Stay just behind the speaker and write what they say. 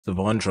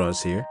Savon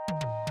Draws here,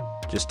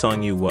 just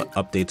telling you what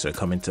updates are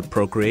coming to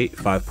Procreate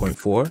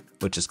 5.4,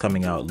 which is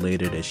coming out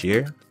later this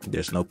year.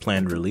 There's no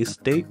planned release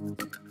date,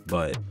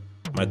 but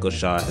Michael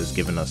Shaw has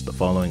given us the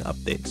following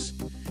updates.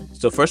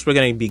 So first, we're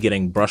going to be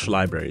getting brush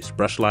libraries.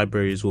 Brush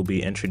libraries will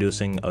be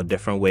introducing a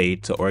different way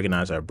to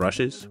organize our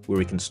brushes, where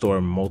we can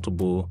store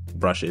multiple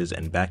brushes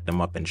and back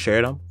them up and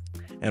share them.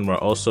 And we're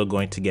also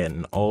going to get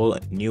an all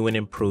new and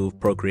improved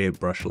Procreate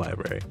brush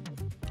library.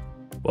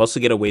 We'll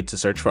also get a way to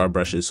search for our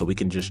brushes so we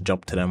can just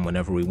jump to them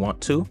whenever we want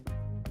to.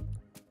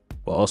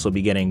 We'll also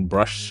be getting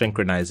brush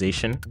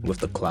synchronization with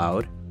the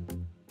cloud.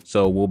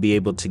 So we'll be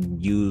able to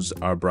use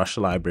our brush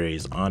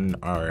libraries on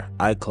our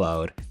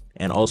iCloud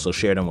and also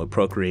share them with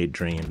Procreate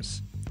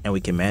Dreams, and we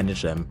can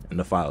manage them in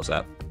the Files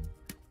app.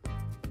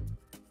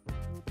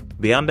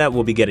 Beyond that,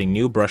 we'll be getting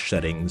new brush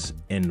settings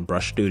in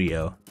Brush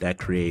Studio that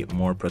create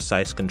more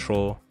precise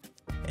control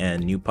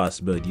and new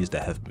possibilities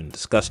that haven't been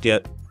discussed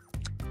yet.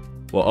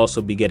 We'll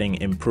also be getting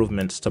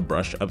improvements to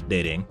brush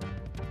updating.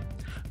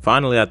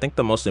 Finally, I think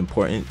the most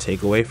important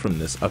takeaway from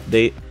this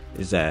update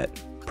is that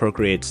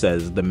Procreate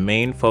says the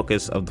main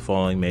focus of the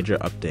following major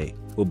update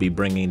will be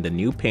bringing the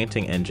new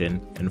painting engine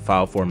and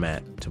file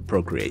format to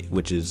Procreate,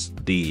 which is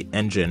the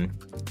engine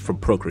for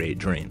Procreate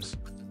Dreams.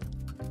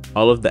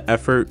 All of the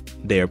effort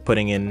they are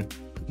putting in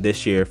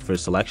this year for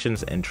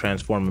selections and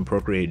transforming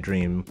Procreate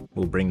Dream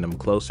will bring them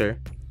closer.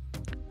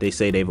 They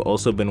say they've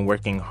also been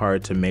working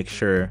hard to make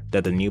sure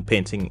that the new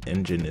painting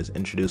engine is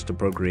introduced to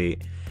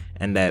Procreate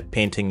and that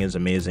painting is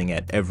amazing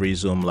at every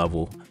zoom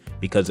level,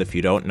 because if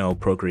you don't know,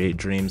 Procreate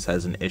Dreams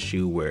has an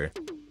issue where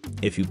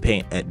if you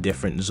paint at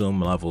different zoom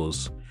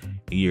levels,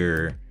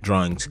 your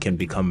drawings can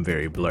become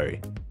very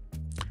blurry.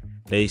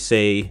 They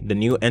say the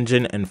new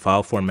engine and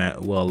file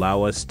format will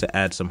allow us to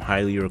add some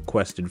highly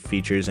requested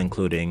features,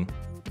 including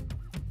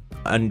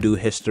undo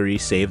history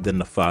saved in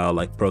the file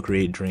like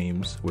Procreate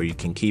Dreams, where you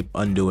can keep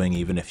undoing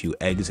even if you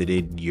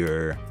exited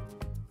your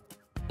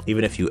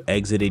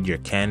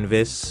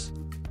canvas.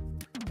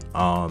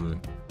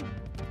 iCloud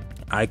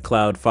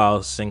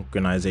file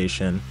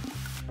synchronization,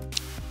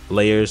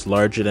 layers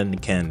larger than the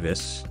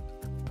canvas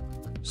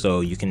so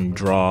you can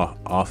draw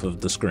off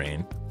of the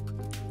screen,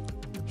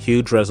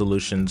 huge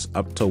resolutions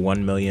up to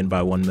 1 million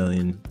by 1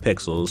 million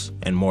pixels,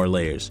 and more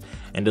layers.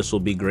 And this will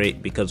be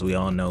great because we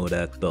all know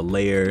that the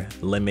layer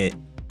limit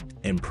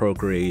in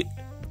Procreate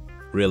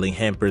really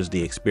hampers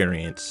the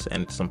experience,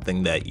 and it's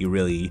something that you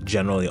really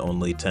generally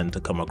only tend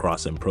to come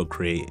across in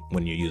Procreate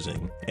when you're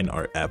using an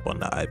art app on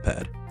the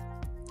iPad.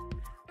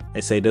 They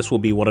say this will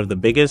be one of the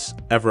biggest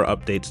ever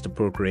updates to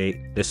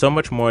Procreate. There's so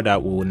much more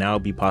that will now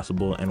be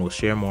possible, and we'll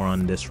share more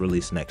on this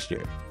release next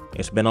year.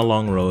 It's been a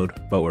long road,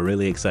 but we're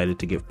really excited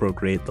to give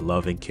Procreate the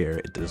love and care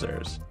it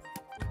deserves.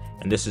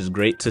 And this is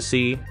great to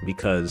see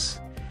because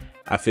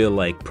I feel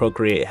like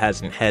Procreate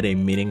hasn't had a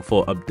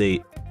meaningful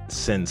update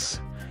since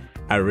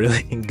I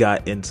really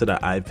got into the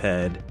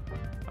iPad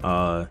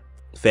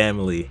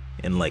family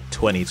in like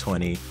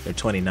 2020 or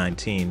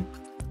 2019.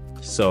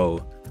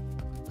 So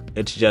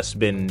it's just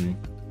been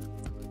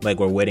like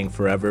we're waiting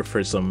forever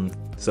for some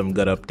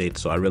good updates.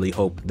 So I really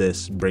hope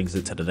this brings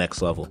it to the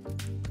next level.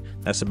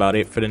 That's about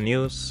it for the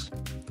news.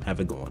 Have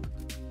a good one.